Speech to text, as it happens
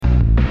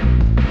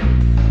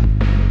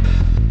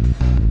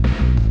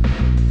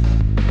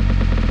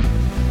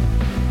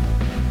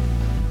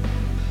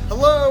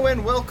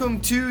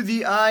Welcome to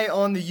the Eye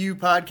on the U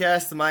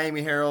podcast, the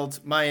Miami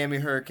Herald's Miami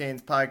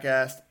Hurricanes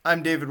podcast.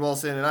 I'm David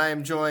Wilson, and I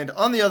am joined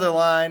on the other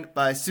line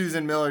by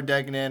Susan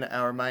Miller-Degnan,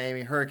 our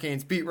Miami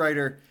Hurricanes beat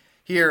writer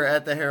here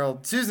at the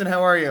Herald. Susan,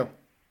 how are you?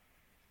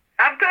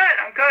 I'm good.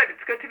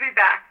 It's good to be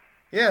back.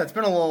 Yeah, it's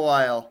been a little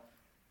while.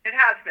 It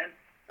has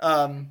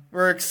been.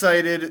 We're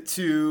excited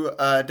to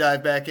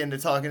dive back into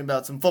talking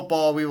about some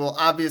football. We will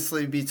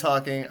obviously be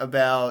talking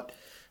about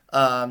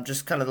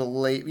just kind of the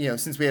late,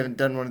 since we haven't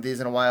done one of these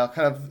in a while,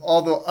 kind of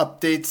all the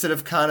updates that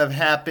have kind of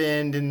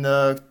happened in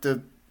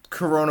the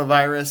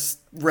coronavirus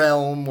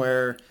realm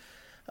where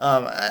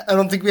I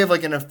don't think we have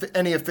like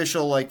any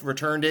official like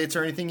return dates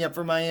or anything yet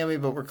for Miami,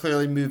 but we're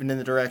clearly moving in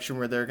the direction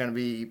where there are going to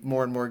be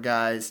more and more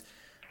guys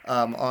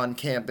on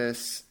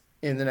campus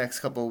in the next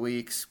couple of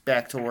weeks,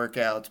 back to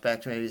workouts,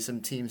 back to maybe some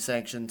team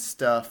sanctioned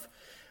stuff.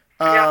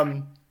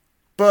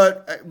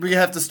 But we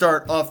have to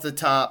start off the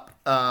top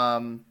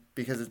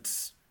because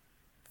it's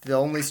the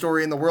only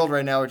story in the world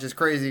right now, which is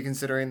crazy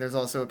considering there's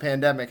also a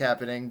pandemic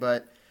happening.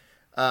 But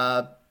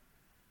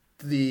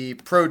the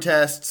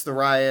protests, the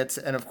riots,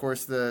 and of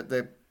course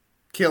the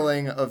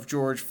killing of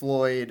George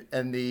Floyd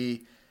and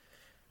the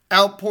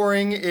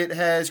outpouring it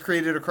has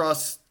created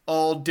across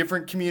all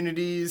different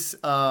communities.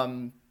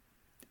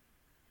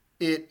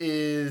 It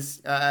is,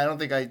 I don't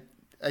think I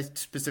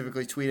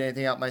specifically tweet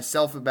anything out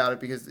myself about it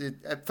because it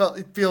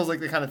feels like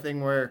the kind of thing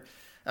where,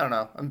 I don't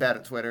know, I'm bad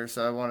at Twitter,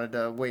 so I wanted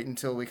to wait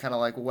until we kind of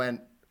like went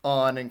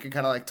on and could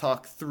kind of like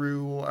talk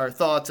through our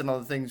thoughts and all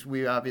the things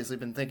we've obviously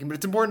been thinking. But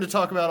it's important to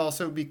talk about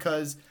also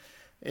because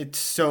it's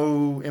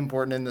so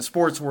important in the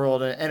sports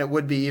world, and it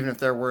would be even if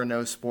there were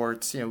no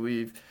sports.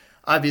 We've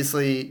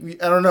obviously,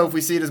 I don't know if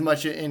we see it as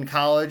much in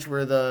college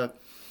where the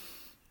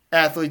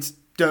athletes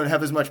don't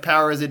have as much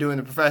power as they do in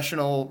the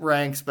professional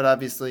ranks, but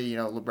obviously,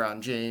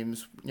 LeBron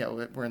James,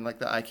 we're in like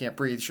the I can't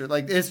breathe shirt.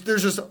 Like it's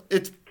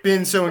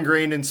been so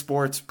ingrained in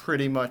sports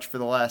pretty much for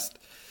the last,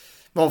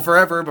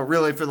 forever, but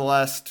really for the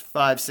last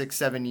 5, 6,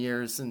 7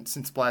 years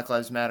since Black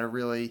Lives Matter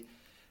really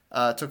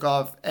took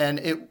off.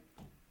 And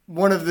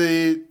one of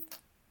the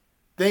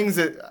things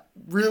that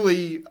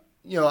really,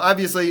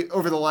 obviously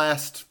over the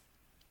last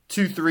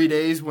 2-3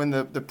 days when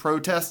the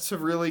protests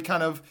have really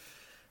kind of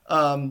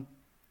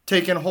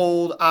taken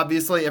hold,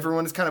 obviously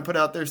everyone has kind of put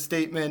out their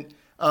statement.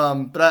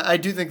 But I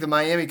do think the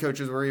Miami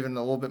coaches were even a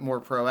little bit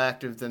more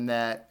proactive than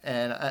that.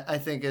 And I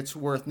think it's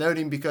worth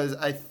noting because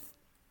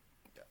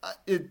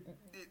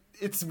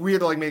it's weird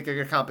to like make like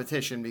a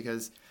competition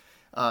because,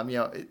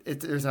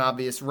 there's an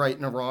obvious right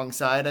and a wrong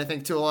side, I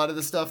think, to a lot of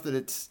the stuff that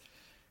it's,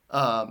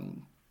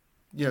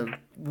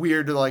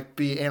 weird to like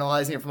be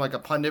analyzing it from like a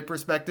pundit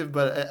perspective,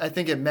 but I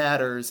think it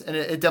matters, and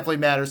it definitely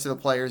matters to the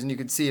players, and you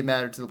could see it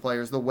mattered to the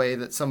players the way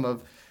that some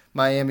of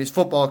Miami's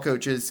football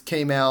coaches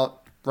came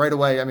out right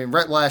away. I mean,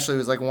 Rhett Lashley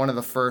was like one of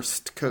the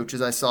first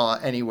coaches I saw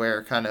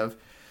anywhere kind of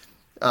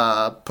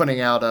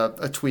putting out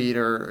a tweet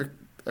or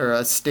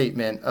a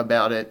statement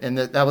about it, and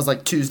that was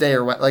like Tuesday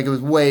or like it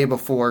was way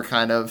before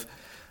kind of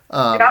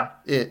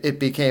it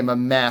became a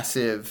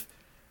massive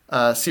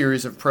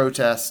series of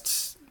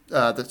protests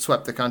that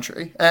swept the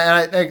country.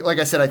 And like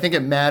I said, I think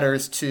it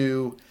matters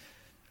to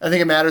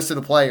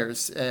the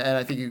players, and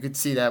I think you could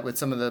see that with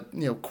some of the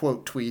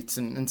quote tweets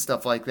and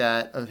stuff like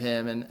that of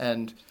him,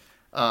 and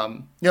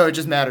it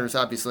just matters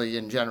obviously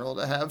in general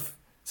to have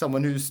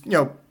someone who's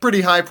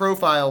pretty high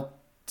profile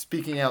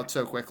speaking out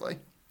so quickly.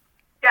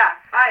 Yeah,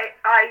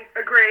 I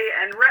agree,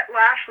 and Rhett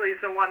Lashley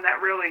is the one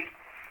that really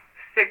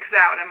sticks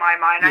out in my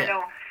mind. Yeah. I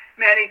know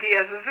Manny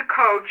Diaz is a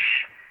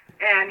coach,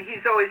 and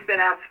he's always been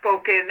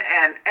outspoken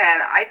and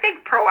I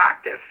think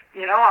proactive,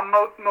 on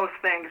most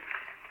things.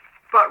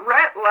 But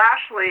Rhett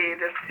Lashley,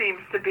 this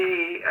seems to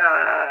be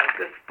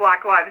this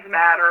Black Lives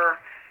Matter.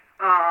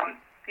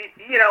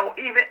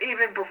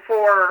 Even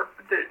before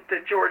the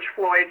George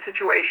Floyd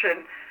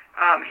situation,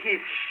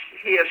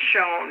 he has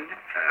shown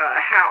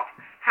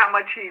how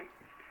much he,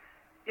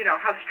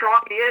 how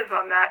strong he is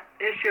on that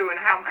issue, and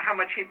how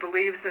much he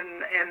believes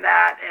in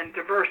that and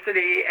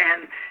diversity,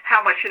 and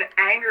how much it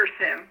angers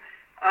him.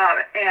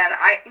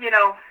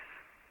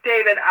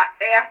 David,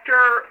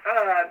 after.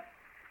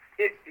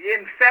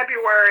 In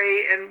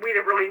February, and we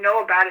didn't really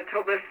know about it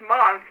till this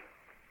month,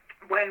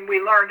 when we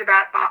learned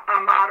about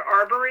Ahmaud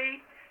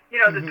Arbery,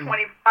 the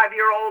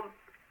 25-year-old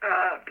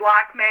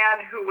black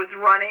man who was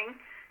running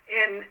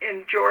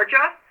in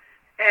Georgia,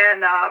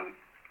 and I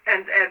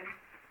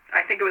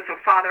think it was a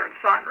father and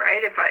son,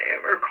 right? If I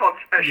recall,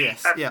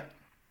 shot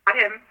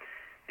him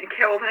and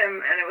killed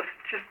him, and it was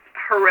just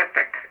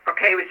horrific.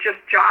 Okay, he was just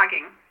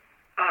jogging.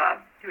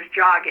 He was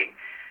jogging,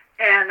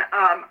 and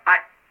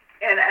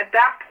at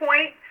that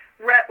point,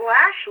 Rhett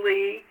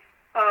Lashley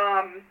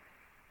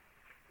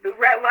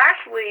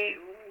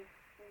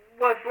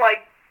was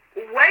like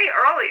way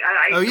early.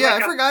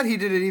 I forgot he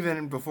did it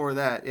even before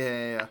that.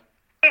 Yeah.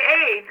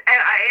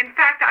 In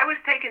fact, I was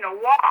taking a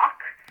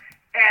walk,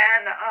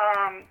 and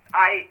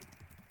I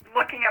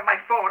looking at my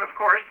phone, of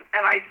course,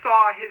 and I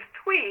saw his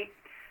tweet.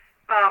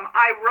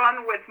 I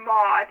run with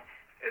Maud.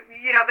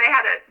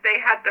 They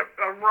had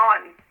a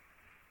run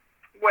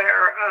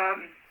where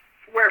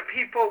where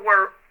people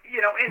were,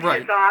 in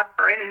Right. his honor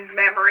or in his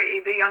memory,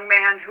 the young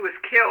man who was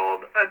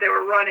killed, they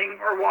were running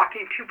or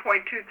walking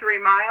 2.23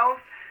 miles,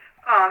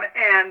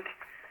 and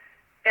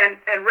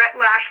Rhett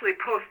Lashley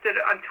posted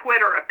on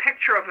Twitter a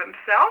picture of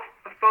himself,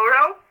 a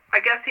photo. I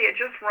guess he had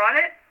just run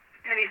it,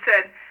 and he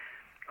said,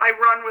 "I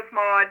run with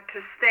Maude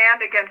to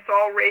stand against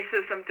all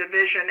racism,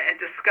 division, and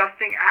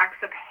disgusting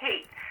acts of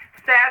hate.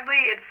 Sadly,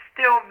 it's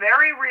still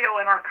very real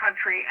in our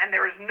country, and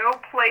there is no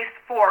place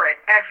for it!"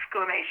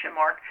 Exclamation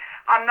mark.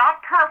 "I'm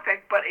not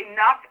perfect, but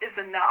enough is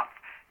enough.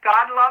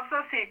 God loves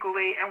us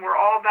equally, and we're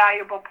all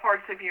valuable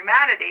parts of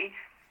humanity.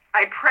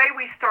 I pray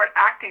we start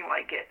acting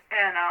like it."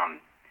 And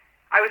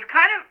I was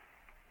kind of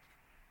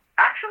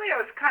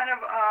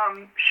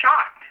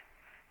shocked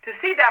to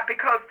see that,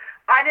 because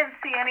I didn't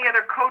see any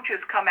other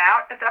coaches come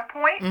out at that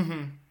point.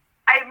 Mm-hmm.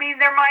 I mean,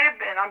 there might have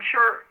been. I'm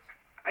sure.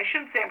 I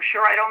shouldn't say I'm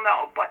sure. I don't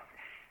know, but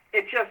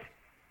it just,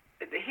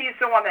 he's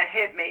the one that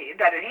hit me.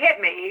 That it hit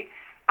me.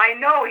 I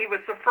know he was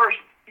the first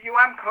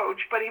UM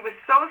coach, but he was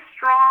so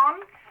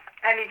strong,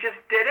 and he just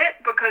did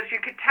it because you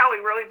could tell he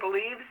really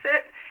believes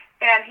it.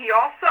 And he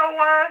also,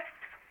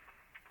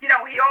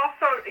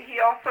 he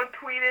also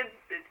tweeted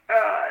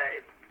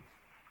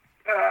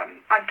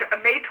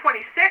on May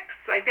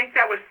 26th. I think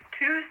that was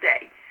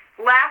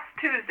last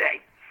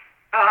Tuesday.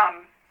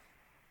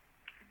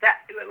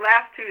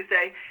 Last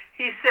Tuesday,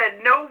 he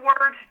said, "No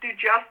words do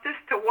justice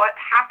to what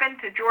happened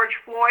to George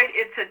Floyd.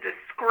 It's a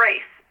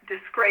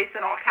disgrace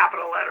in all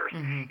capital letters.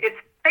 Mm-hmm. It's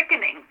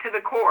sickening to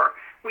the core.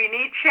 We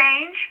need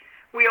change.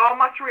 We all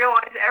must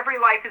realize every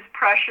life is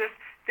precious.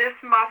 This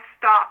must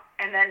stop,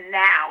 and then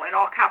now," in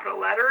all capital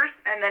letters.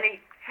 And then he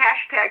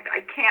hashtagged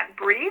 "I can't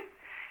breathe."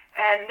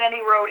 And then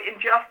he wrote,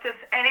 "Injustice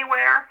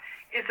anywhere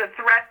is a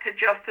threat to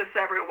justice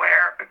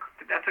everywhere."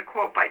 That's a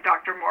quote by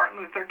Dr. Martin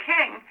Luther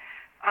King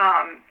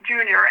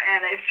Jr.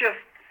 And it's just,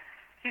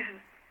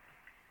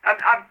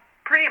 I'm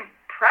pretty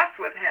impressed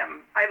with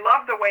him. I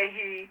love the way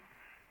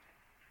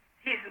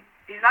he's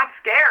not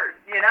scared,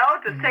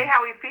 to say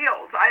how he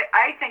feels.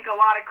 I think a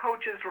lot of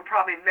coaches were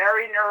probably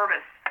very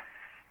nervous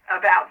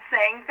about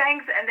saying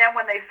things, and then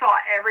when they saw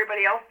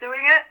everybody else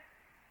doing it,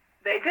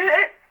 they did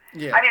it.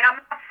 Yeah. I mean, I'm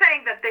not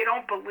saying that they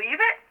don't believe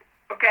it.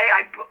 Okay,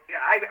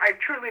 I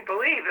truly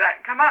believe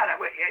that. Come on,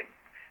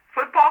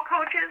 football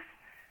coaches.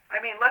 I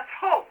mean, let's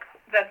hope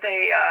that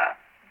they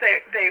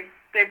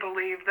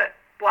believe that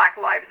Black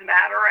lives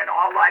matter and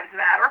all lives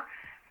matter.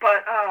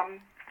 But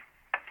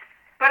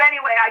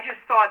anyway, I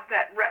just thought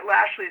that Rhett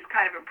Lashley is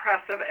kind of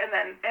impressive, and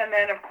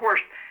then of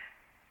course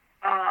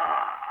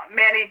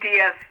Manny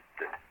Diaz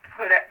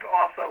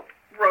also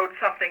wrote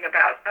something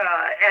about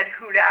Ed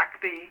Hudak,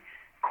 the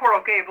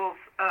Coral Gables,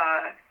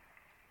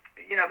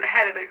 the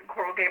head of the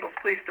Coral Gables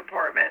Police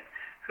Department,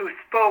 who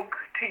spoke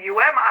to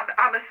UM.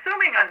 I'm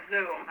assuming on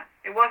Zoom.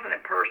 It wasn't in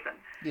person.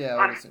 Yeah,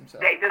 I would assume so.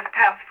 This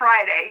past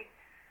Friday,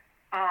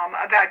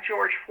 about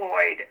George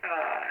Floyd,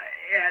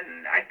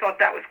 and I thought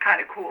that was kind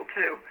of cool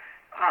too.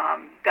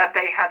 That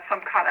they had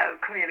some kind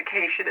of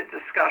communication and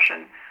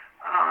discussion,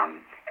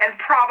 and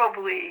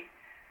probably,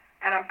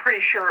 and I'm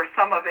pretty sure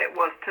some of it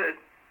was to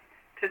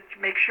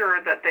make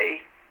sure that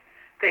they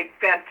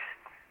vent.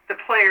 The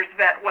players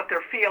vet what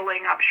they're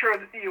feeling. I'm sure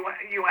that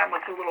UM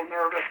was a little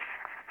nervous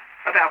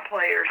about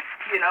players,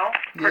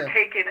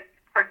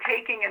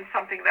 partaking in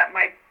something that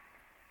might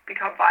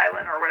become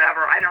violent or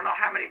whatever. I don't know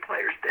how many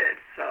players did.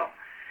 So,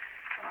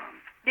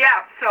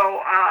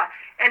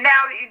 and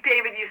now,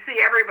 David, you see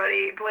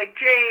everybody. Blake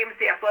James,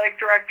 the athletic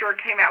director,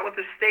 came out with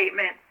a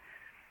statement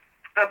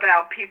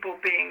about people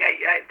being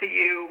at the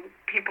U,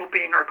 people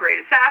being our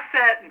greatest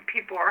asset, and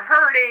people are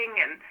hurting,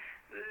 and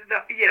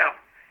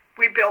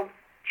we build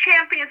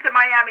champions in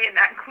Miami, and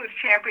that includes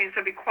champions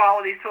of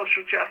equality,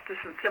 social justice,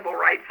 and civil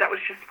rights. That was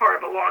just part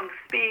of a long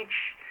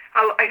speech.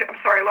 A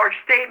large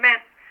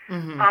statement.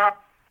 Mm-hmm.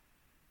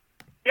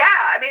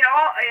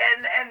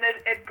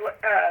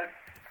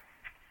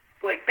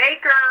 Blake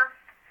Baker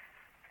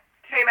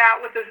came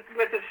out with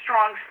a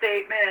strong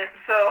statement.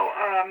 So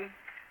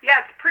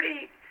it's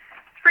pretty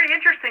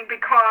interesting,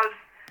 because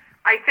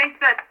I think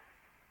that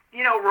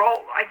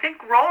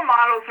role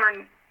models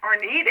are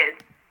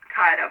needed,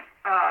 kind of.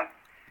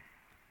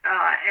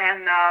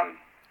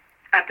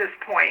 At this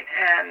point,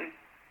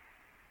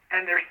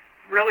 and there's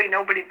really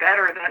nobody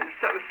better than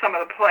some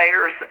of the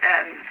players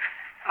and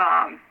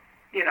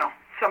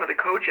some of the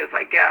coaches,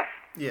 I guess.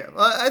 Yeah,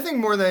 well, I think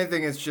more than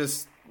anything, it's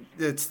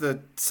the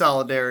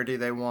solidarity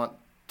they want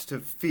to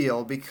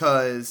feel,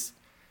 because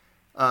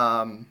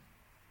the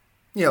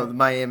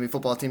Miami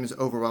football team is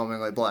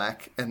overwhelmingly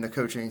black, and the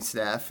coaching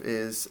staff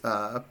is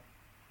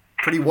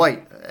pretty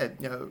white.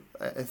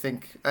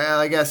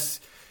 I guess.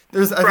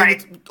 I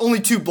think it's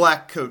only 2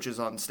 black coaches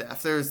on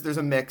staff. There's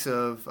a mix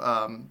of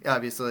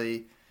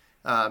obviously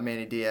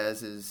Manny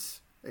Diaz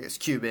is, I guess,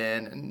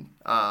 Cuban,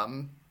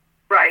 and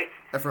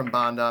Ephraim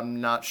Banda,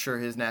 I'm not sure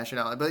his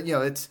nationality, but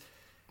it's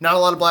not a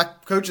lot of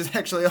black coaches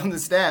actually on the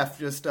staff,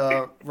 just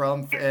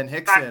Rumph and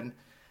Hickson.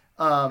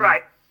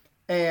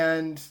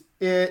 And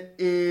it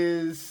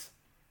is,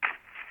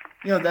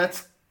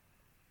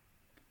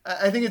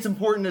 I think it's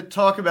important to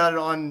talk about it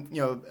on,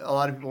 a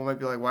lot of people might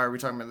be like, why are we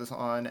talking about this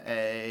on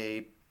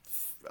a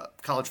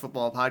college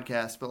football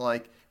podcast? But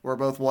like, we're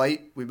both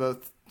white. We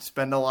both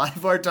spend a lot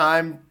of our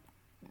time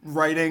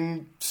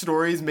writing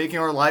stories, making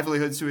our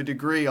livelihoods to a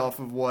degree off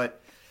of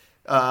what,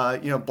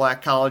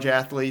 black college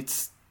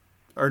athletes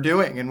are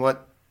doing and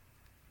what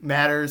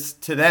matters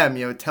to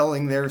them,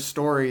 telling their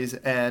stories,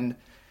 and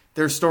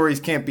their stories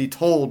can't be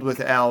told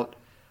without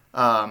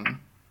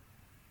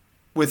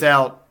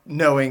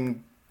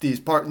knowing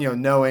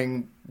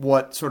knowing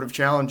what sort of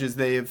challenges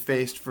they have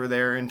faced for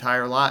their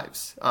entire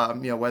lives.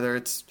 Whether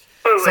it's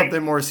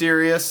something more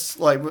serious,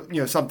 like,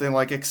 something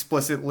like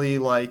explicitly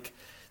like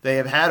they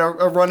have had a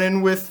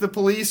run-in with the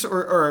police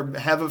or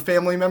have a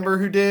family member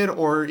who did,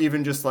 or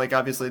even just like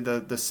obviously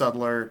the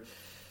subtler,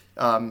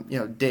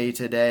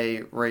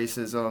 day-to-day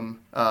racism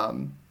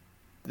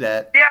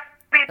that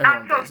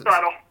not so faces.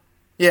 subtle.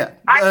 Yeah,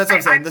 that's what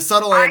I'm saying. The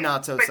subtle and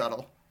not so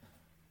subtle.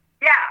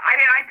 Yeah,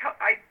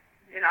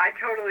 I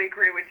totally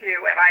agree with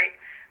you. And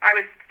I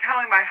was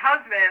telling my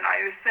husband,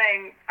 I was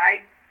saying,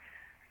 I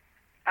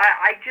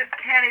just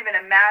can't even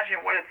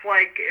imagine what it's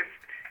like if,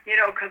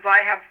 because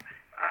I have,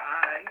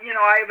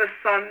 I have a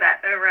son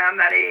that around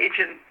that age,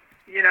 and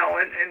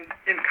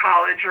in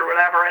college or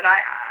whatever, and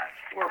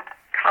or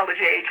college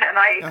age, and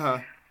I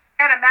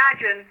can't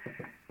imagine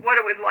what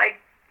it would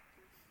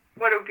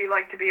be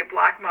like to be a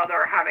black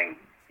mother having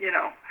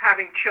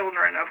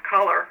children of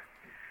color,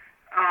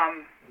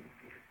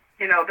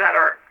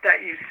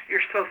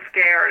 you're so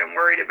scared and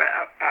worried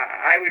about.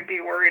 I would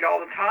be worried all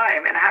the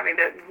time, and having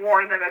to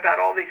warn them about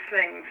all these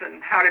things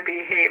and how to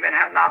behave and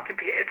how not to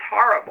be. It's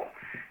horrible.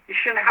 You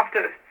shouldn't have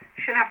to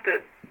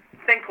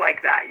think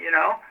like that,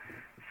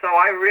 So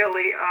I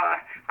really,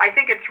 I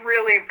think it's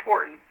really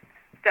important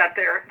that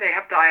they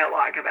have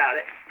dialogue about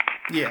it.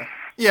 Yeah.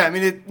 Yeah, I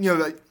mean,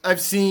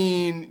 I've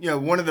seen,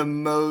 one of the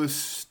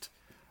most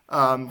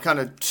kind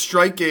of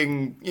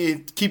striking,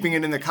 keeping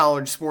it in the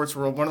college sports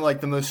world, one of like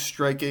the most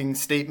striking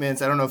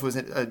statements. I don't know if it was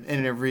an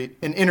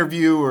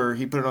interview or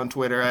he put it on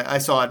Twitter. I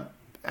saw it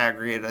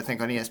aggregated, I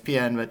think, on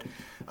ESPN. But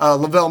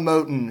Lavelle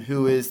Moton,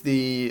 who is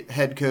the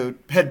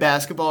head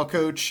basketball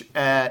coach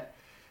at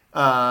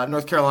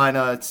North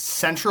Carolina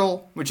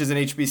Central, which is an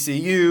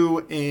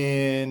HBCU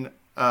in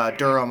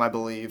Durham, I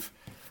believe.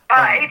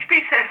 HBCU,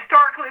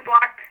 historically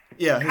black.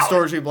 Yeah, college.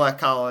 Historically black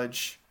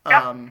college.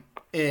 Yep.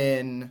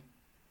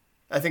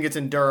 I think it's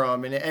in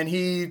Durham, and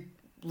he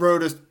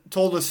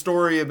told a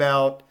story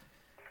about,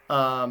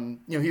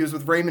 he was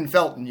with Raymond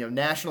Felton,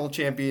 national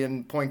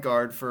champion point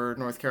guard for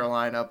North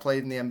Carolina,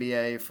 played in the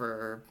NBA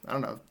for,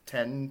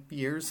 10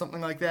 years, something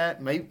like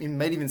that. He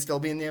might even still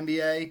be in the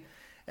NBA,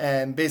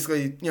 and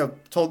basically,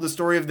 told the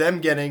story of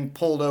them getting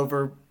pulled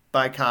over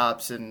by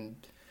cops and,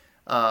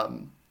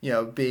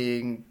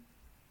 being,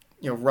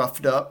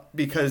 roughed up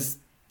because,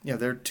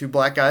 they're two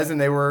black guys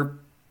and they were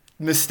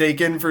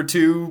mistaken for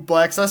two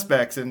black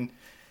suspects. And,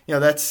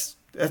 that's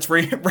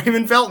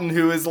Raymond Felton,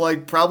 who is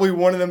like probably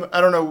one of them.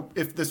 I don't know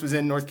if this was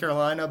in North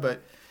Carolina,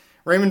 but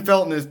Raymond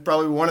Felton is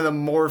probably one of the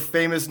more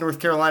famous North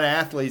Carolina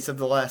athletes of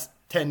the last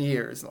 10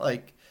 years.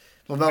 Like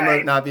Lavelle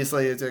Moton,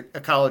 obviously, is a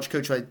college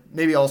coach who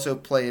maybe also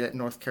played at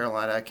North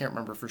Carolina. I can't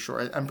remember for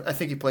sure. I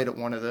think he played at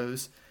one of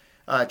those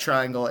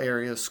triangle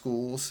area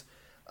schools.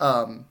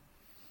 But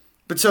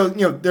so,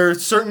 there are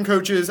certain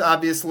coaches,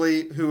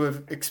 obviously, who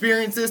have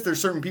experienced this.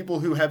 There's certain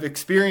people who have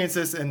experienced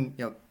this, and,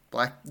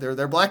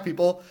 they're black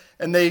people,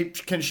 and they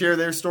can share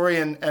their story.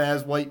 And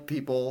as white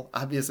people,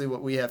 obviously,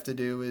 what we have to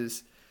do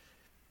is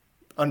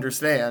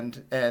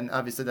understand. And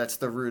obviously, that's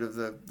the root of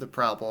the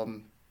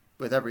problem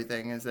with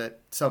everything, is that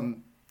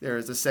there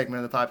is a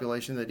segment of the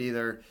population that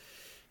either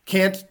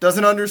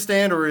doesn't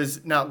understand, or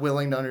is not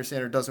willing to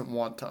understand, or doesn't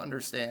want to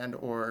understand,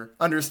 or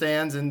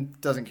understands and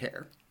doesn't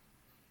care.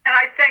 And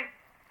I think,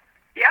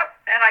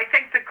 and I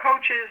think the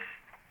coaches,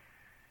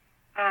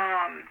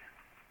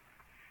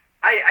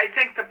 I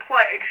think the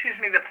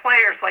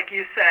players, like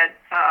you said,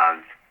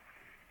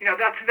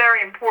 that's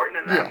very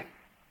important to them,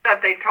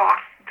 that they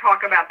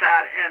talk about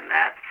that, and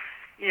that,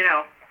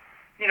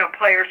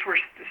 players were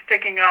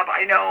sticking up.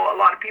 I know a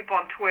lot of people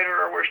on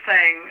Twitter were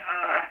saying,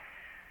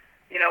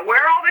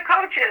 where are all the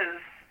coaches,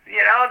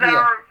 that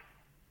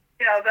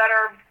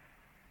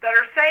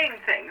are saying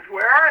things?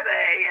 Where are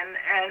they? And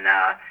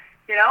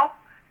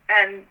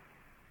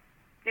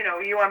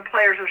UM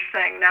players are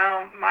saying,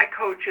 no, my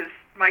coach is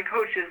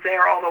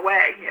there all the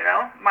way,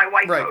 my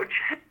white coach.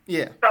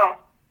 Yeah. So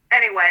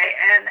anyway,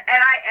 and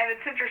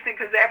it's interesting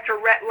because after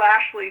Rhett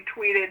Lashley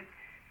tweeted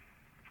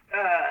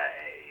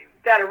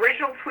that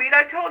original tweet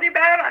I told you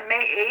about on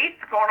May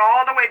 8th, going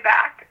all the way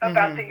back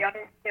about the young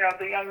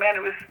man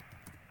who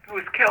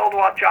was killed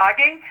while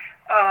jogging,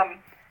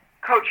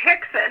 Coach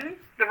Hickson,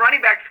 the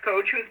running backs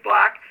coach, who's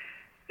black,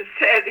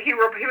 said he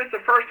was the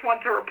first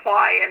one to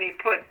reply, and he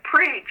put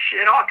 "preach"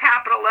 in all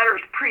capital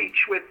letters,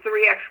 "preach" with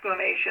 3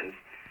 exclamations.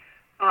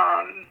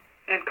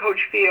 And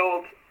Coach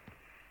Field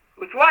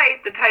was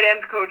white. The tight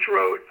ends coach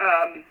wrote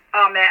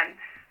 "Amen."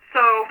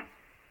 So,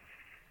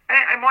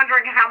 I'm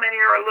wondering how many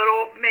are a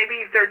little,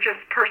 maybe they're just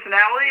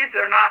personalities,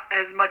 they're not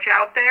as much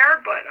out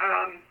there, but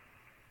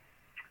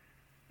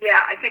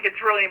yeah, I think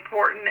it's really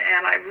important,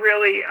 and I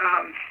really,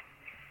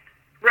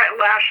 Rhett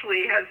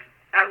Lashley has,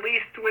 at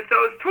least with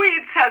those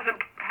tweets, has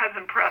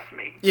impressed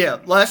me. Yeah,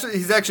 Lashley,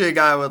 he's actually a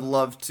guy I would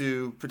love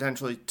to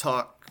potentially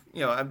talk.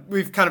 You know,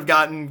 we've kind of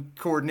gotten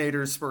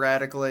coordinators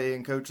sporadically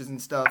and coaches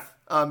and stuff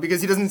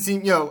because he doesn't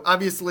seem, you know,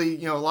 obviously,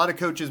 you know, a lot of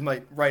coaches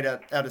might write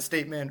out a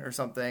statement or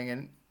something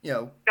and, you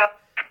know,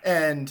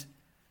 and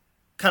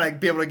kind of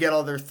be able to get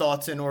all their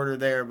thoughts in order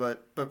there.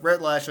 But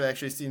Rhett Lashley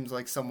actually seems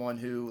like someone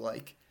who,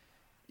 like,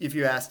 if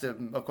you asked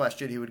him a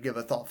question, he would give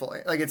a thoughtful,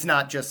 like, it's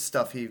not just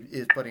stuff he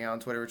is putting out on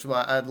Twitter, which is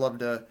why I'd love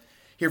to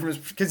hear from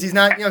him because he's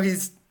not,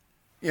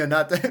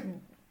 not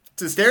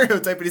to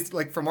stereotype, but he's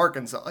like from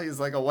Arkansas. He's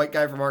like a white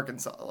guy from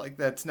Arkansas. Like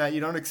that's not, you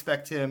don't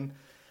expect him.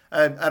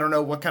 I don't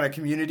know what kind of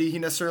community he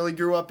necessarily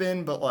grew up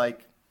in, but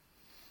like,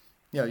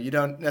 you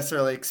don't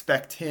necessarily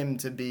expect him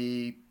to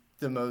be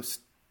the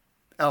most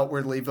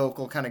outwardly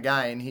vocal kind of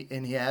guy, and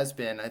he has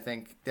been, I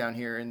think, down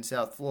here in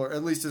South Florida,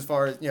 at least as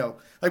far as,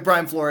 like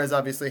Brian Flores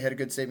obviously had a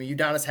good statement.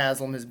 Udonis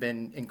Haslem has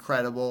been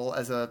incredible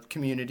as a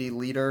community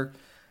leader.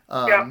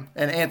 And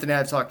Anthony,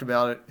 I've talked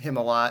about him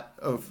a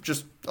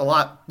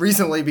lot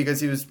recently because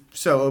he was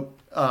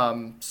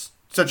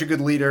such a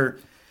good leader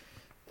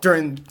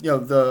during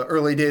the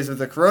early days of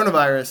the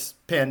coronavirus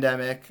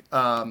pandemic.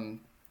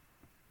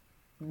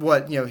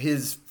 What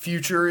his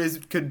future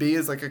could be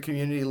as like a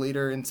community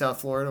leader in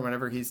South Florida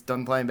whenever he's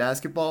done playing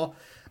basketball.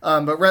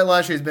 But Rhett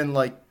Lashley has been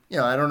like,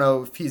 I don't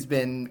know if he's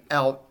been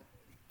out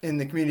in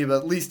the community, but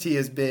at least he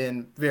has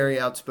been very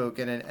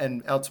outspoken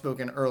and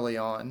outspoken early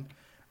on.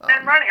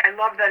 And running, I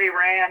love that he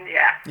ran.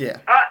 Yeah.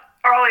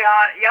 Early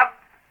on,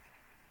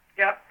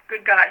 yep,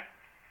 good guy.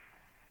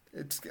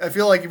 I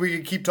feel like we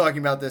could keep talking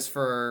about this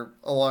for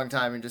a long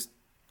time and just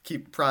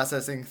keep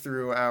processing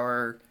through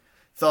our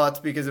thoughts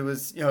because it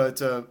was,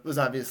 was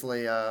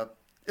obviously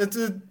it's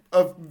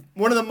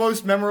one of the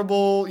most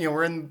memorable.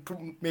 We're in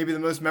maybe the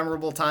most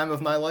memorable time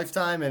of my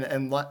lifetime,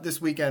 and this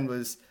weekend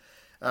was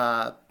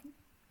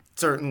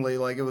certainly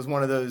like it was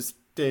one of those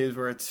days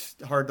where it's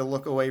hard to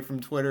look away from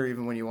Twitter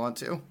even when you want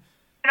to.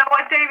 You know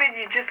what, David?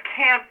 You just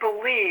can't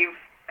believe,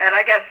 and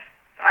I guess,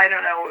 I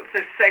don't know if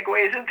this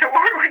segues into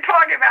what we're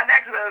talking about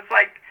next, but it's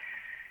like,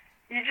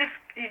 you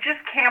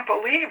just can't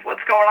believe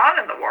what's going on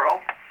in the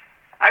world.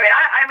 I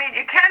mean,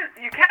 you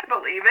can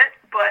believe it,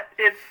 but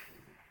it's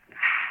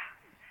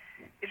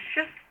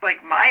just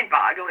like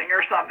mind-boggling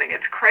or something.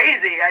 It's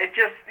crazy.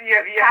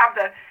 You have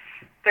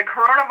the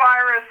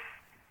coronavirus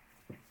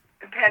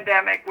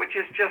pandemic, which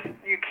is just,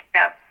 you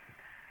can't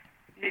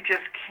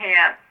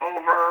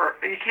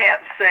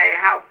say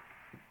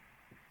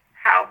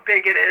how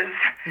big it is.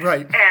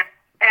 Right.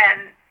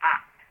 And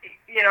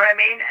you know what I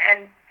mean?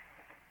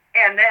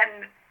 And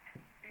then,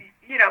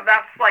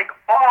 that's like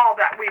all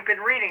that we've been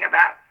reading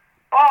about.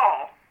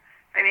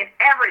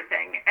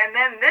 Everything. And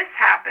then this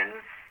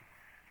happens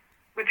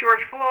with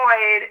George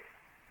Floyd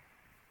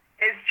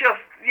is just,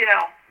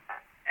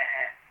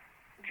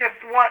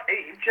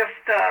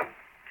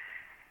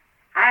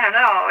 I don't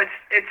know.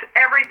 It's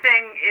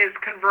everything is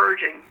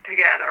converging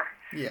together.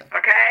 Yeah.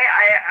 Okay?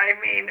 I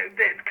mean,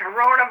 the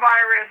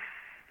coronavirus,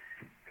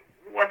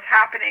 what's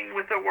happening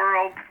with the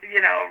world,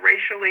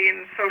 racially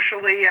and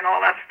socially and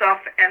all that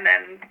stuff, and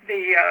then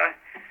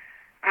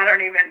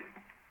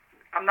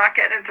I'm not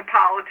getting into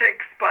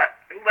politics, but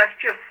let's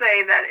just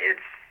say that it's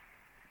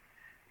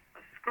a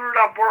screwed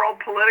up world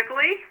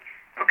politically.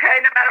 Okay,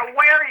 no matter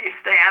where you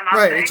stand on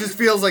right, things. It just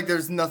feels like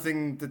there's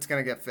nothing that's going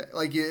to get fixed.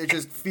 Like, it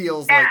just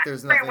feels like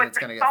there's nothing that's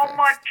going to get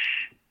fixed.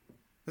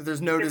 That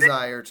there's no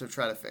desire to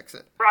try to fix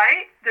it.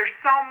 Right? There's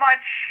so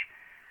much,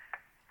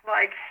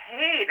 like,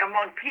 hate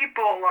among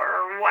people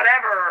or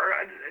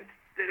whatever.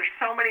 There's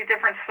so many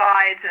different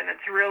sides, and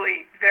it's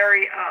really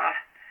very,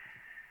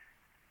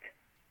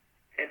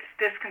 it's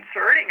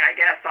disconcerting, I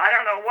guess. I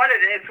don't know what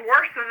it is. It's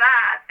worse than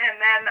that. And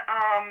then,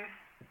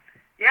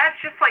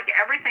 it's just like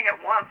everything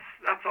at once.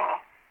 That's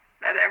all.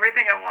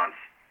 Everything at once.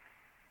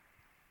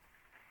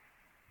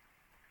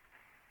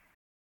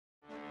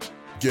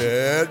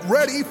 Get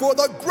ready for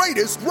the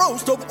greatest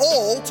roast of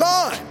all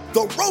time.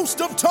 The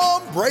Roast of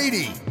Tom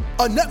Brady.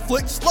 A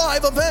Netflix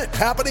live event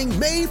happening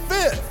May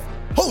 5th.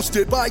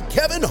 Hosted by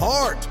Kevin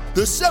Hart,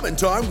 the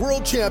 7-time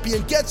world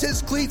champion gets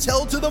his cleats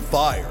held to the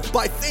fire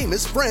by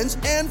famous friends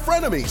and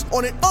frenemies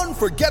on an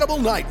unforgettable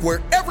night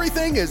where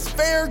everything is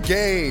fair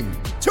game.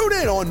 Tune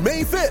in on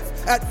May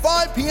 5th at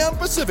 5 p.m.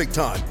 Pacific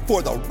time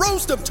for the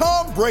Roast of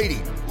Tom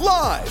Brady,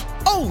 live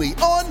only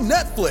on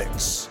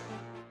Netflix.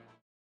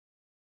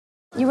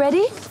 You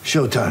ready?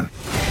 Showtime.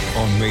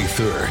 On May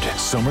 3rd,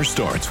 summer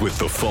starts with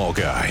The Fall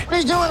Guy.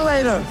 Let's do it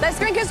later. Let's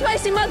drink a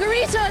spicy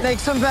margarita. Make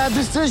some bad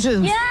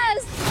decisions.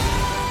 Yes!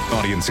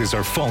 Audiences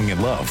are falling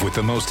in love with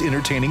the most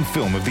entertaining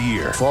film of the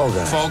year. Fall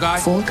Guy. Fall Guy?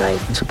 Fall Guy.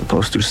 That's what the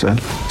poster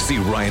said. See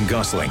Ryan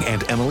Gosling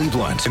and Emily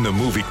Blunt in the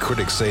movie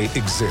critics say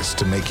exists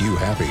to make you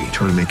happy.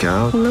 Trying to make it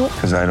out? Nope.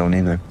 Because I don't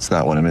either. It's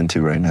not what I'm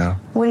into right now.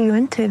 What are you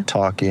into?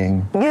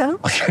 Talking. Yeah?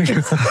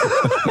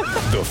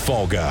 The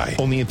Fall Guy.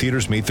 Only in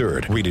theaters May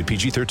 3rd. Rated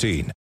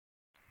PG-13.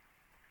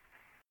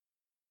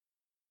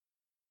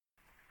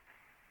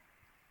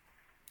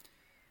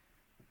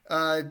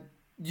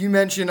 You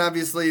mentioned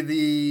obviously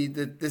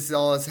that this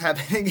all is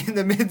happening in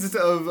the midst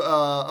of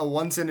a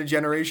once in a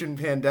generation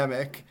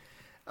pandemic,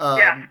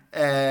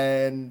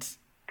 and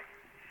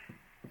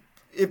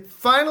it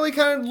finally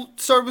kind of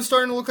was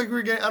starting to look like we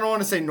were getting. I don't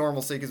want to say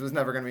normalcy because it was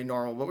never going to be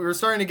normal, but we were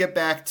starting to get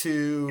back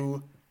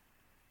to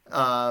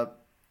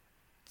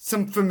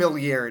some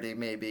familiarity.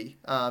 Maybe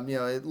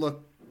it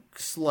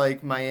looks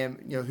like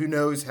Miami. Who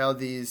knows how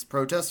these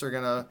protests are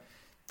going to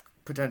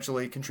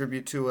potentially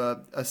contribute to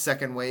a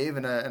second wave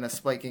and a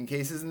spike in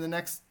cases in the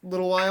next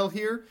little while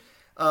here.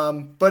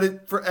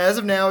 But as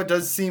of now, it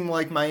does seem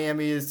like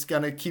Miami is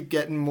going to keep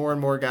getting more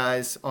and more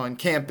guys on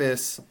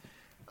campus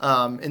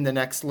in the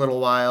next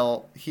little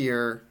while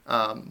here.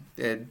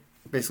 It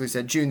basically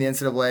said June. The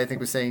NCAA, I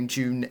think, was saying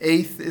June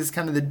 8th is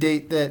kind of the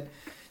date that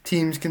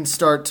teams can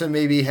start to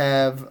maybe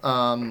have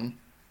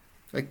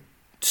like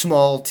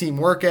small team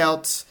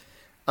workouts.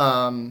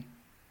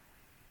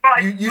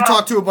 You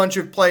talked to a bunch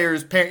of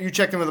players. You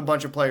checked in with a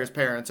bunch of players'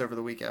 parents over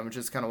the weekend, which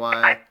is kind of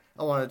why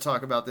I wanted to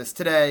talk about this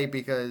today,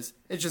 because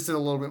it's just a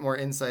little bit more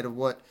insight of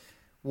what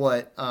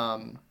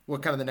kind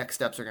of the next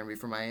steps are going to be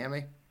for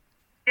Miami.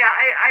 Yeah,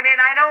 I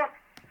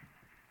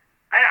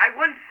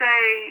wouldn't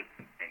say.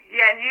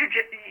 Yeah, and you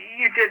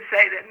did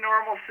say that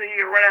normalcy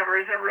or whatever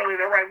isn't really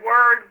the right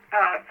word,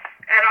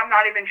 and I'm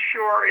not even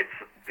sure it's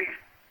the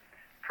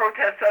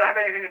protests that have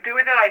anything to do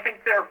with it. I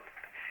think they're,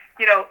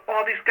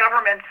 all these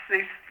governments,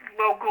 these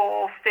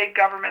local, state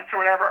governments or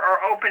whatever, are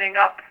opening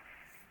up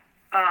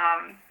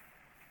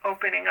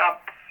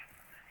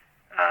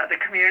the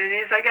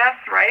communities, I guess,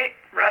 right?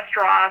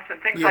 Restaurants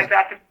and things like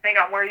that,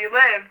 depending on where you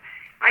live.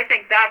 I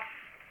think that's,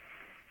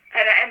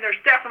 and there's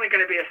definitely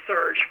going to be a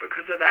surge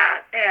because of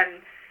that.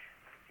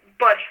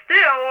 But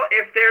still,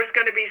 if there's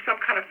going to be some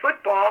kind of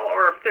football,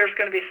 or if there's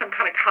going to be some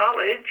kind of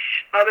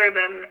college other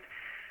than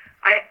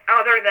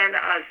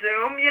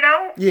Zoom,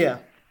 Yeah.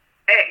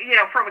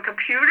 From a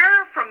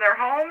computer, from their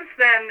homes,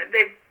 then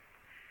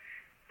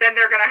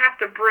they're going to have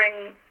to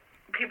bring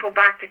people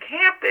back to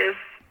campus.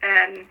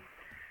 And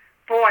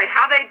boy,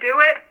 how they do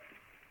it!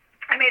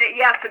 I mean,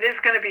 yes, it is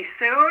going to be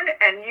soon.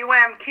 And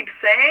keeps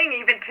saying,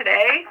 even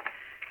today,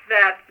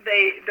 that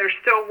they're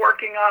still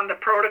working on the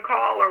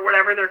protocol or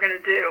whatever they're going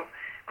to do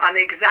on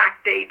the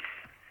exact dates,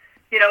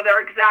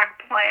 their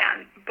exact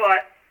plan.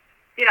 But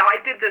I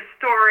did this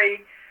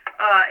story.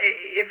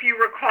 If you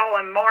recall,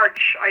 in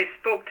March, I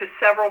spoke to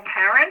several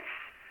parents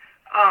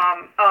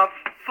of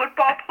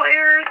football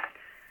players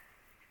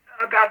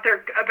about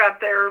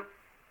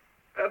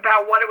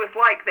what it was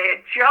like.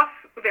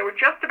 They were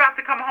just about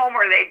to come home,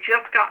 or they had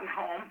just gotten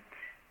home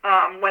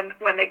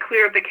when they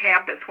cleared the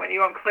campus, when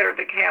cleared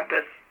the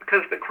campus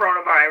because of the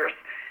coronavirus.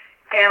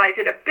 And I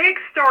did a big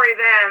story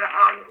then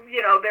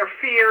on their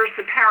fears,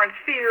 the parents'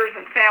 fears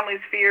and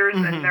families' fears,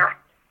 and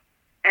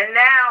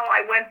now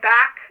I went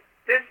back.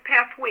 This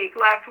last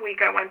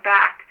week, I went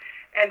back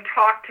and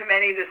talked to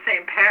many of the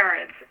same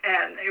parents,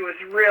 and it was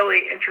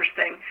really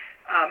interesting.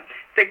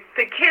 The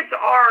kids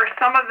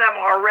some of them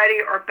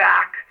already are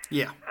back.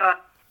 Yeah.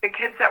 The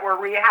kids that were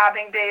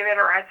rehabbing, David,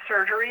 or had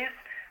surgeries,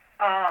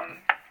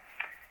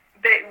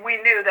 we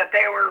knew that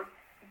they were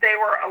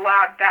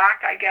allowed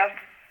back, I guess,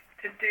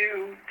 to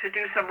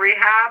do some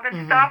rehab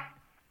and stuff.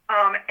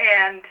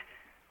 And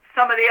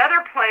some of the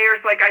other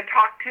players, like I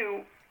talked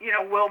to,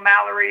 Will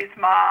Mallory's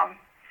mom.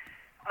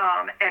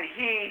 And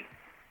he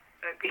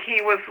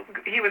was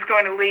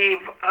going to leave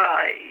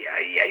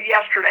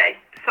yesterday,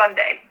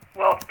 Sunday.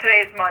 Well,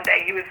 today's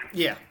Monday. He was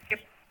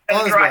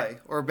on his way,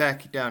 or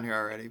back down here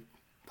already,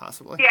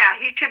 possibly. Yeah,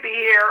 he should be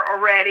here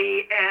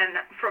already, and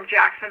from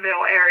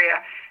Jacksonville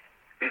area,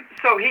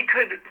 so he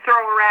could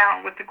throw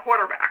around with the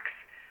quarterbacks.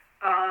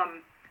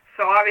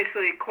 So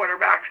obviously,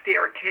 quarterbacks,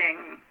 D'Eriq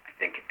King.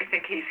 I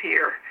think he's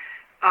here,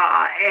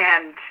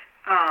 and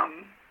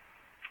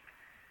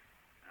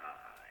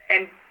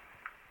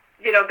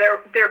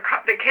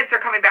the kids are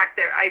coming back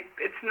there.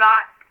 It's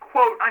not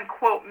quote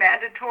unquote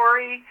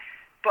mandatory,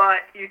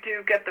 but you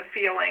do get the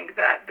feeling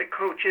that the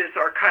coaches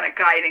are kind of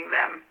guiding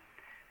them.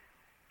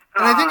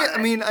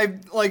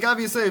 And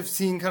obviously I've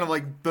seen kind of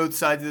like both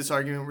sides of this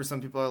argument, where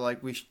some people are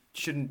like, we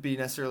shouldn't be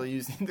necessarily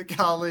using the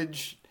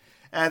college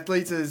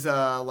athletes as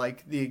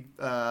like the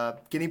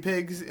guinea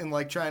pigs in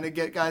like trying to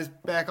get guys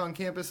back on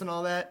campus and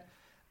all that.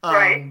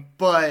 Right.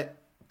 But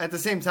at the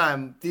same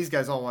time, these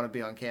guys all want to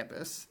be on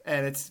campus,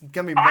 and it's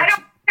going to be I don't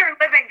think they're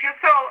living just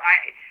so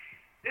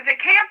the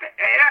camp.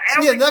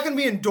 Not going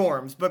to be in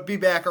dorms, but be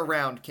back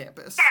around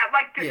campus.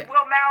 Yeah,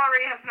 Will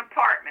Mallory has an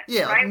apartment.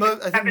 Yeah, right?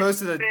 I think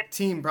most of the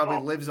team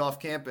probably lives off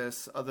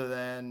campus, other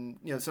than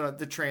so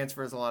the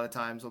transfers a lot of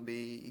times will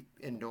be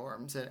in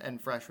dorms and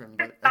freshmen.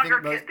 But I think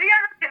the younger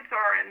kids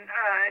are in.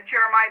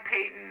 Jeremiah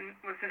Payton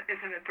is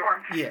in a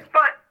dorm. Yeah,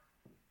 but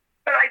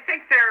I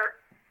think the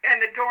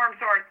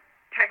dorms aren't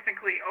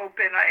technically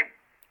open.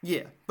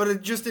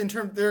 But just in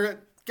terms,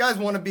 they're guys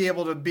want to be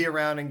able to be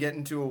around and get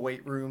into a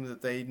weight room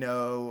that they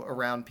know,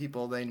 around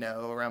people they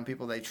know, around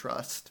people they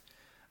trust.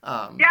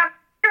 Yeah,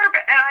 sure,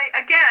 but I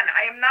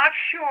am not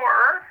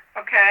sure,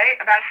 okay,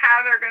 about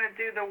how they're going to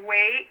do the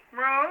weight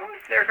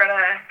rooms. They're going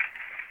to,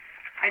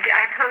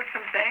 I've heard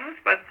some things,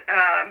 but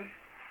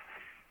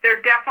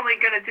they're definitely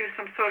going to do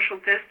some social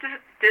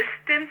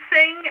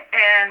distancing,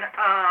 and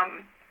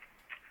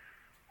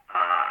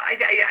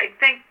I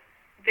think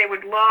they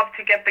would love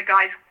to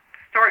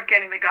start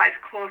getting the guys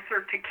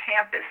closer to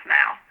campus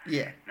now.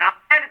 Yeah. Not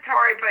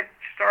mandatory, but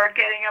start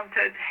getting them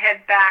to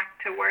head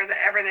back to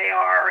wherever they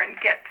are and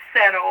get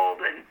settled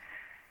and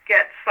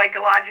get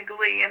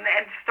psychologically and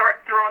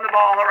start throwing the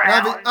ball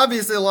around.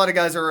 Obviously, a lot of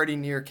guys are already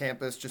near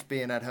campus, just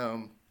being at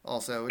home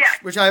also.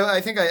 Which I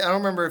think I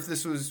don't remember if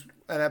this was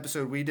an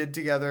episode we did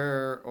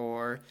together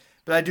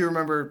but I do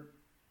remember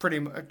pretty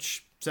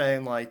much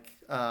saying like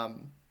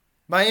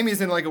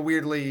Miami's in like a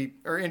weirdly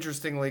or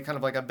interestingly kind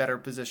of like a better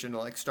position to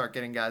like start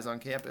getting guys on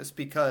campus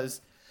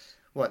because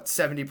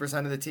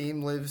 70% of the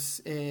team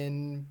lives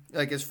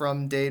is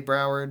from Dade,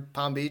 Broward,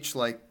 Palm Beach,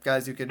 like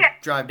guys who could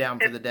drive down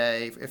for the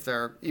day if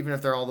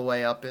they're all the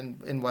way up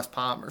in West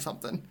Palm or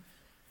something.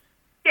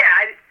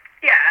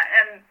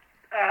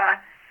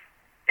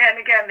 And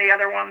again the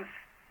other ones,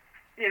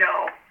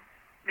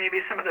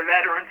 maybe some of the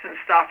veterans and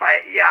stuff.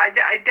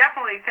 I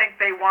definitely think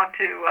they want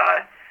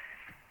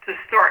to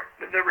start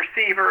the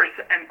receivers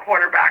and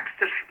quarterbacks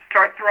to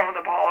start throwing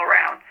the ball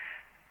around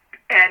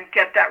and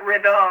get that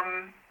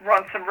rhythm,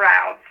 run some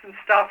routes and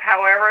stuff,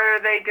 however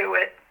they do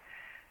it,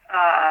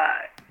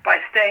 by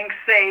staying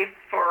safe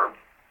or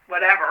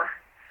whatever.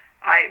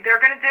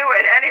 They're going to do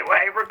it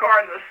anyway,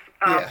 regardless.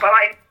 But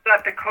I know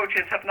that the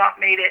coaches have not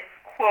made it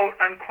quote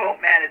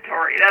unquote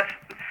mandatory. That's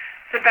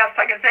the best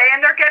I can say.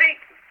 And they're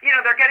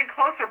getting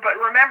closer. But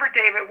remember,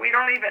 David, we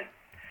don't even.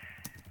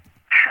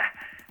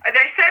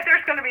 They said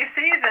there's going to be a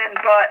season, and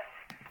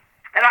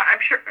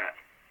I'm sure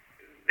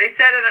they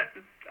said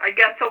it. I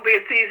guess there'll be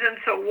a season.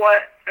 So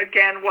what's it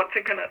gonna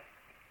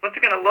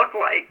look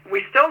like?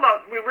 We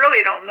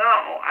really don't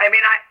know. I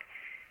mean,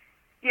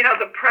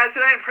 the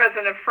President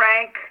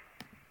Frank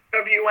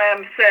of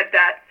UM said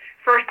that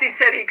first he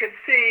said he could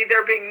see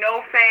there being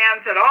no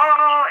fans at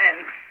all,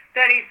 and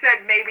then he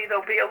said maybe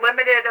there'll be a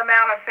limited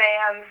amount of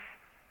fans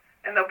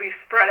and they'll be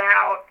spread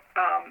out.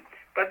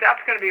 But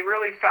that's going to be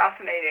really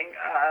fascinating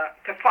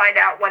to find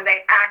out when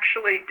they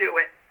actually do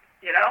it,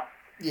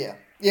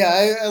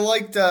 Yeah, I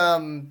liked,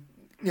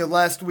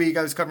 last week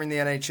I was covering the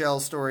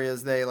NHL story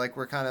as they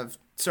were kind of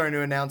starting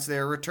to announce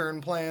their return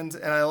plans,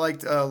 and I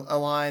liked a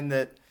line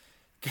that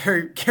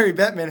Gary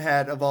Bettman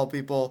had, of all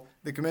people,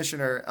 the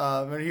commissioner,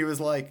 and he was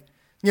like,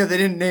 they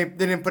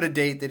didn't put a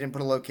date, they didn't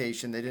put a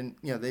location, they didn't,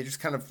 they just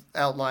kind of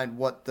outlined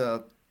what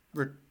the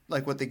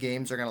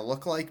games are going to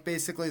look like,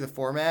 basically, the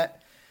format.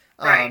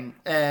 Right.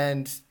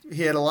 And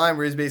he had a line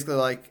where he's basically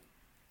like,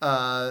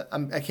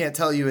 I can't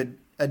tell you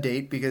a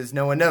date because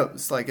no one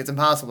knows. Like, it's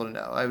impossible to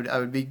know. I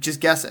would be just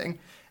guessing.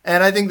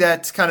 And I think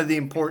that's kind of the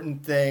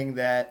important thing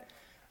that,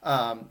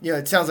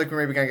 it sounds like we're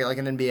maybe going to get like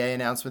an NBA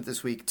announcement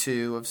this week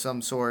too of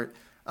some sort.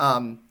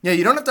 You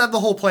don't have to have the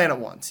whole plan at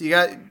once. You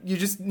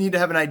just need to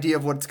have an idea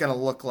of what it's going to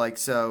look like.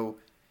 So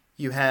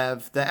you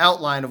have the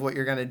outline of what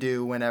you're going to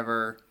do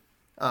whenever,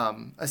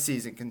 a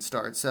season can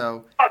start.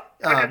 So,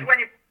 because when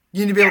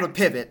you need to be able to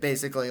pivot,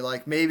 basically.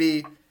 Like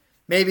maybe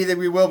that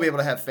we will be able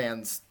to have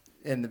fans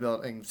in the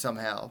building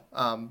somehow,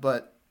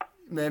 but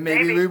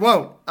maybe we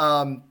won't.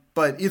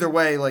 But either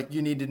way,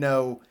 you need to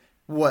know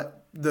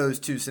what those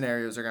two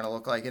scenarios are going to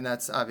look like, and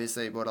that's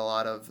obviously what a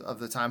lot of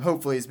the time,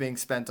 hopefully, is being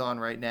spent on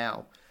right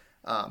now.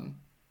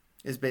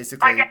 Is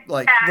basically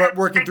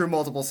working through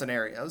multiple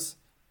scenarios.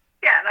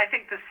 Yeah, and I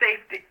think the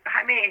safety.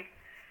 I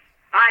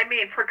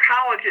mean, for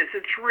colleges,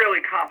 it's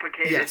really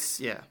complicated. Yes,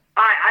 yeah.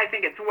 I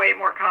think it's way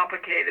more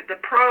complicated. The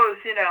pros,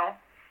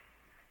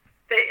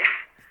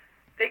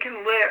 they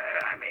can live.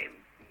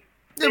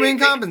 They're being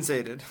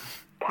compensated,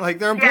 like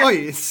they're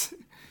employees.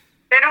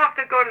 They don't have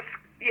to go to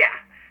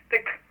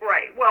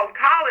right. Well,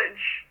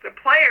 college, the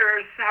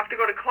players have to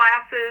go to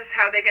classes.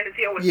 How are they going to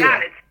deal with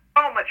that? It's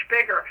so much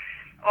bigger.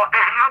 How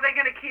are they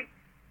going to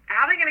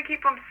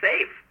keep them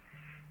safe?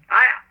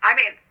 I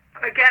mean,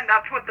 again,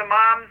 that's what the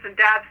moms and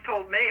dads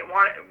told me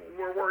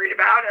were worried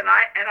about, and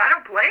I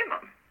don't blame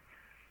them.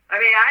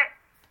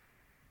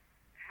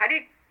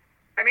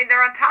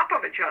 They're on top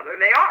of each other.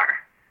 They are.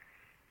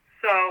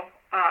 So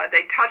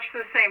they touch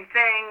the same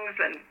things,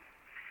 and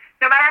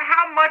no matter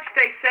how much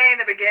they say in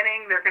the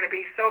beginning, they're going to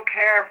be so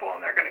careful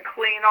and they're going to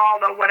clean all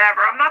the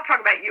whatever. I'm not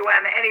talking about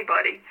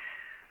anybody.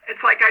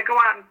 It's like I go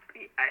out and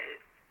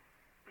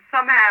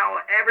somehow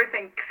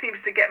everything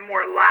seems to get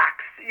more lax.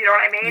 You know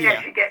what I mean?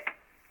 Yeah.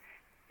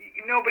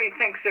 Nobody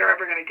thinks they're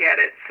ever going to get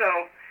it. So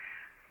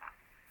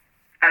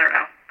I don't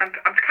know. I'm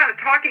kind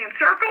of talking in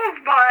circles,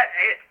 but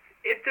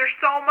if there's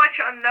so much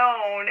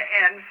unknown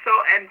and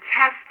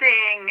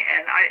testing,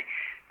 and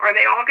are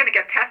they all going to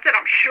get tested?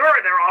 I'm sure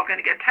they're all going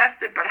to get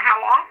tested, but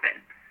how often?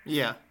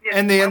 Yeah, You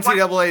and the know,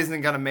 NCAA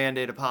isn't going to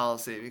mandate a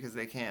policy because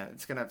they can't.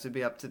 It's going to have to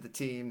be up to the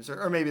teams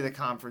or maybe the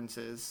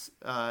conferences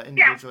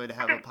individually to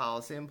have a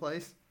policy in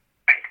place.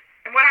 Right.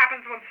 And what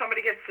happens when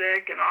somebody gets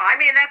sick and all? I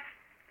mean,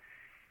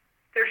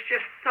 there's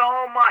just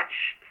so much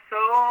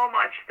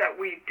that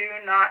we do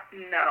not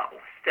know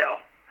still.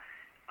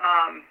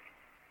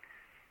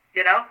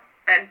 You know,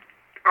 and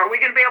are we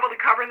going to be able to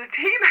cover the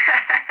team?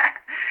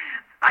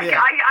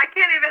 I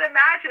can't even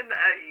imagine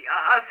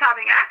us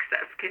having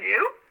access. Can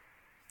you?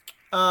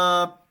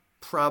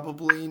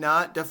 Probably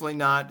not. Definitely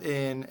not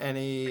in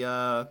any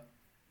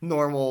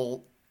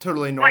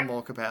totally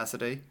normal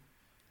capacity.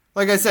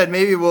 Like I said,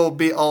 maybe we'll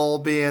all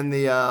be in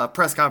the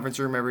press conference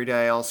room every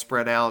day, all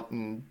spread out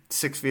and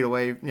 6 feet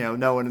away. You know,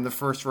 no one in the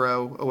first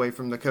row, away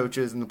from the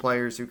coaches and the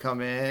players who come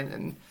in.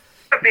 And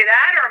could be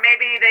that, or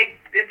maybe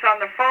it's on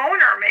the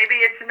phone, or maybe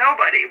it's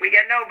nobody. We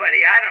get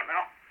nobody. I don't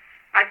know.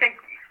 I think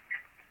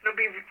it'll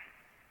be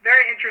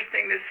very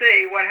interesting to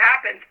see what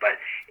happens, but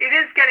it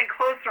is getting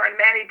closer, and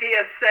Manny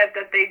Diaz said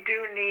that they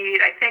do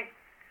need, I think,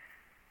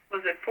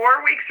 was it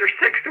 4 weeks or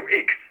 6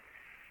 weeks?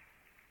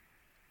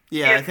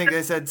 Yeah, I think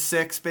they said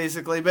 6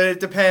 basically, but it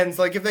depends.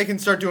 Like if they can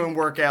start doing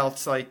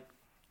workouts like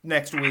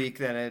next week,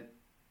 then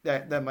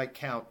that might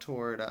count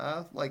toward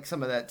like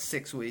some of that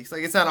 6 weeks.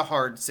 Like it's not a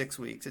hard 6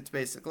 weeks. It's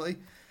basically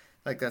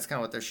like that's kind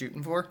of what they're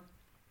shooting for.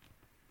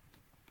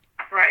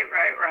 Right.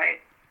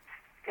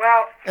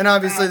 Well, and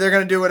obviously they're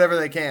going to do whatever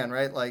they can,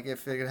 right? Like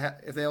if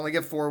they only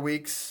get 4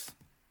 weeks,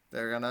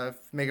 they're going to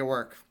make it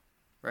work,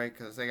 right?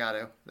 Because they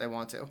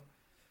want to.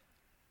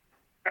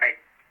 Right.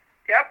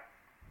 Yep.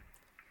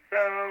 So,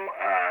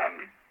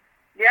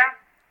 yeah.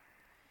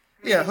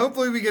 Yeah,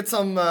 hopefully we get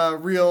some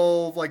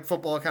real like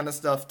football kind of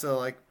stuff to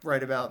like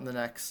write about in the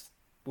next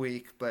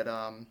week. But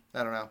I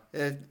don't know.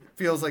 It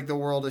feels like the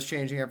world is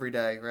changing every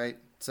day, right?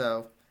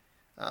 So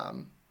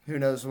who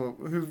knows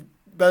who.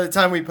 By the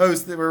time we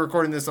post, we're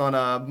recording this on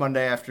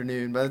Monday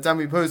afternoon. By the time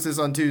we post this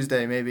on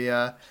Tuesday, maybe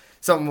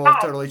something will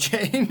have totally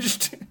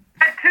changed.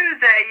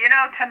 Tuesday,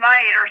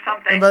 tonight or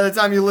something. And by the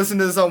time you listen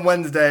to this on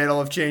Wednesday, it'll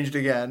have changed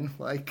again.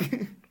 Like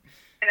in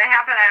a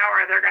half an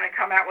hour, they're going to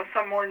come out with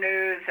some more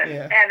news. And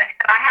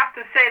I have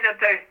to say that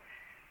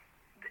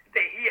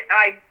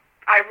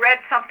I read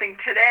something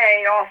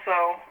today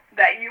also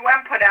that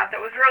UM put out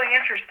that was really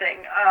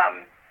interesting.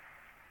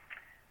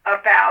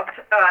 About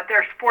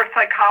their sports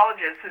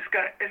psychologist is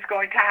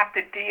going to have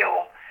to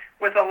deal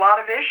with a lot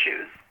of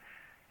issues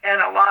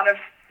and a lot of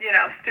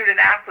student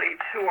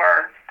athletes who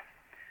are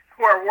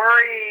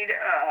worried,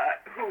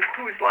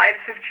 whose lives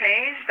have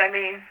changed. I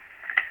mean,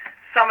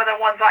 some of the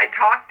ones I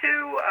talked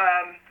to,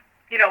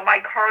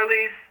 Mike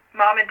Harley's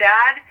mom and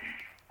dad,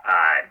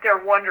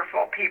 they're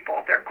wonderful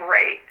people. They're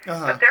great,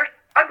 but they're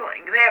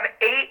struggling. They have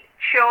 8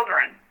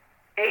 children.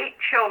 8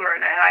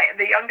 children, and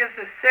the youngest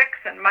is 6,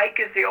 and Mike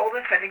is the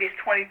oldest. I think he's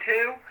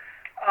 22.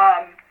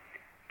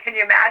 Can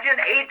you imagine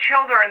 8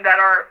 children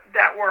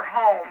that were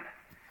home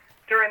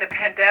during the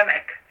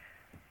pandemic,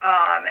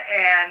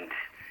 and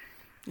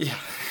a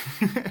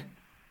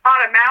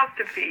lot of mouths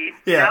to feed?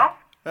 Yeah, you know?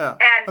 Yeah.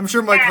 And, I'm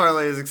sure Mike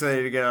Harley is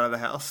excited to get out of the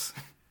house.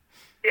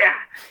 Yeah,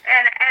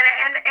 and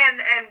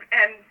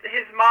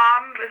his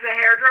mom was a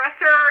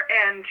hairdresser,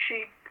 and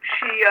she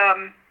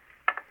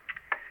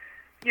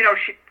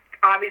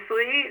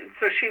obviously,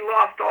 so she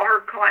lost all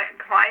her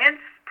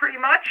clients pretty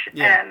much,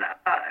 and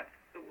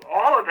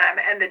all of them.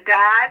 And the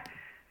dad,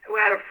 who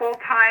had a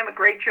a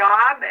great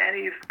job, and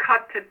he's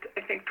cut to,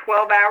 I think,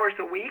 12 hours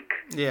a week.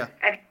 Yeah.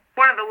 And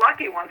one of the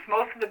lucky ones.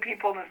 Most of the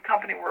people in this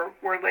company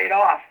were laid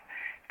off.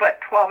 But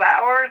 12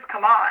 hours,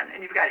 come on.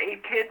 And you've got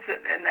 8 kids,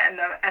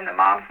 and the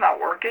mom's not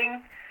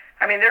working.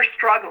 I mean, they're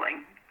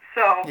struggling.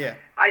 So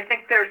I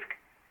think they're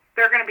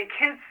going to be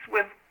kids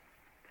with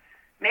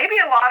maybe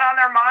a lot on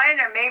their mind,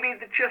 or maybe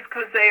just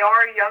because they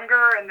are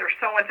younger and they're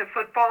so into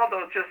football,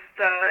 they'll just,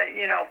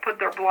 put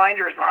their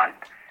blinders on,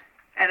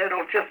 and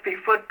it'll just be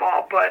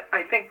football. But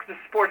I think the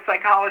sports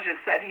psychologist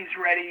said he's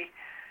ready,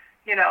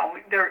 he's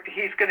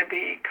going to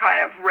be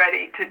kind of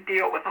ready to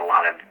deal with a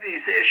lot of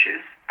these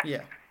issues.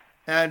 Yeah.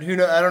 And who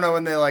knows, I don't know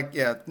when they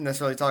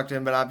necessarily talk to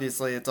him, but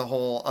obviously it's a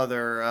whole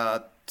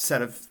other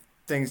set of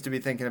things to be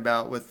thinking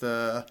about with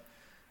the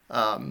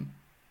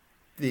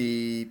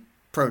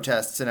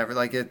protests and everything.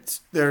 Like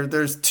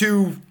there's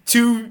two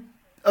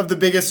of the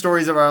biggest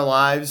stories of our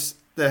lives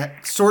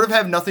that sort of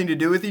have nothing to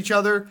do with each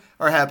other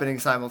are happening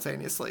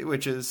simultaneously,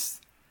 which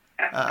is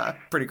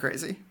pretty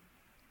crazy.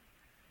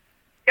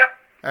 Yep.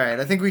 All right,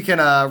 I think we can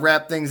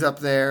wrap things up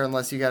there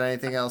unless you got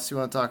anything else you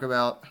want to talk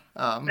about.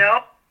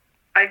 No,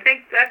 I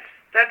think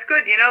that's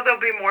good. There'll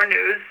be more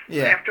news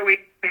after we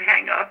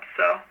hang up.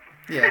 So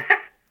yeah,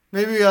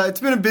 maybe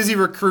it's been a busy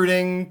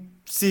recruiting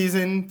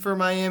season for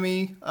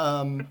Miami.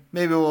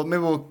 Maybe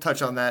we'll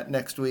touch on that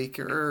next week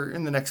or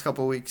in the next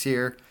couple of weeks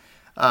here,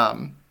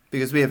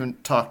 because we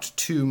haven't talked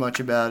too much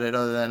about it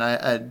other than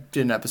I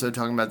did an episode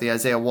talking about the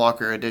Isaiah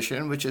Walker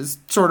edition, which is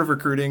sort of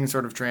recruiting,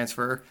 sort of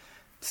transfer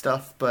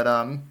stuff. But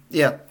I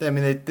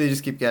mean they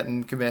just keep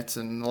getting commits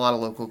and a lot of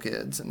local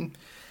kids, and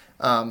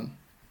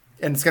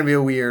and it's going to be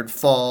a weird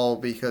fall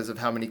because of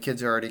how many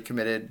kids are already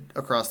committed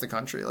across the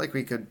country. Like,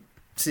 we could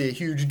see a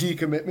huge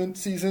decommitment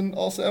season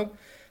also.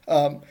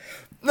 Not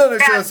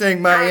necessarily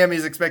saying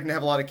Miami's expecting to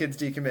have a lot of kids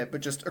decommit,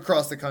 but just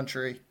across the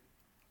country.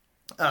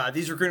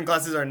 These recruiting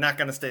classes are not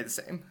going to stay the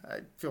same. I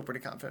feel pretty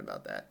confident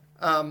about that.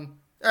 All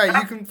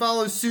right, you can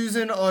follow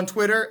Susan on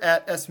Twitter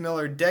at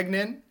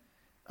smillerdegnan.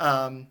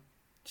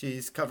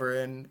 She's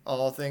covering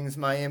all things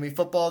Miami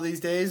football these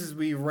days as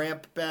we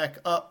ramp back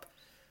up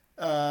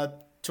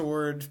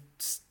toward,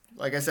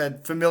 like I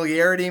said,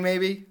 familiarity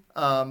maybe.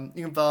 You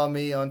can follow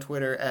me on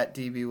Twitter at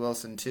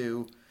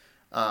dbwilson2,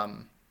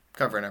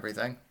 covering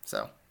everything.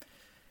 So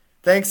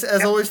thanks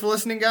as always for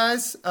listening,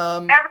 guys.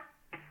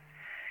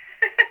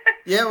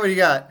 Yeah, what do you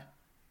got?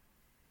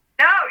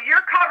 No, you're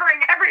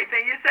covering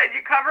everything. You said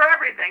you cover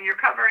everything. You're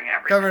covering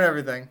everything. Covering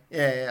everything.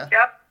 Yeah.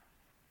 Yep.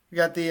 We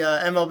got the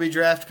MLB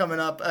draft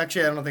coming up.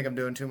 Actually, I don't think I'm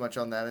doing too much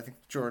on that. I think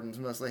Jordan's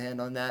mostly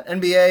handling that.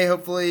 NBA,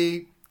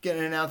 hopefully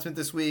getting an announcement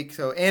this week.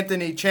 So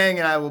Anthony Chang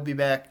and I will be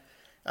back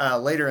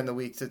later in the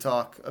week to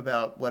talk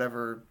about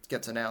whatever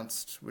gets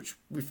announced, which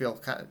we feels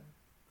kind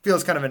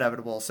of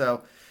inevitable.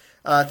 So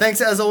thanks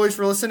as always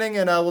for listening,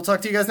 and we'll talk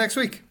to you guys next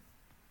week.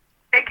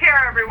 Take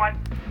care, everyone.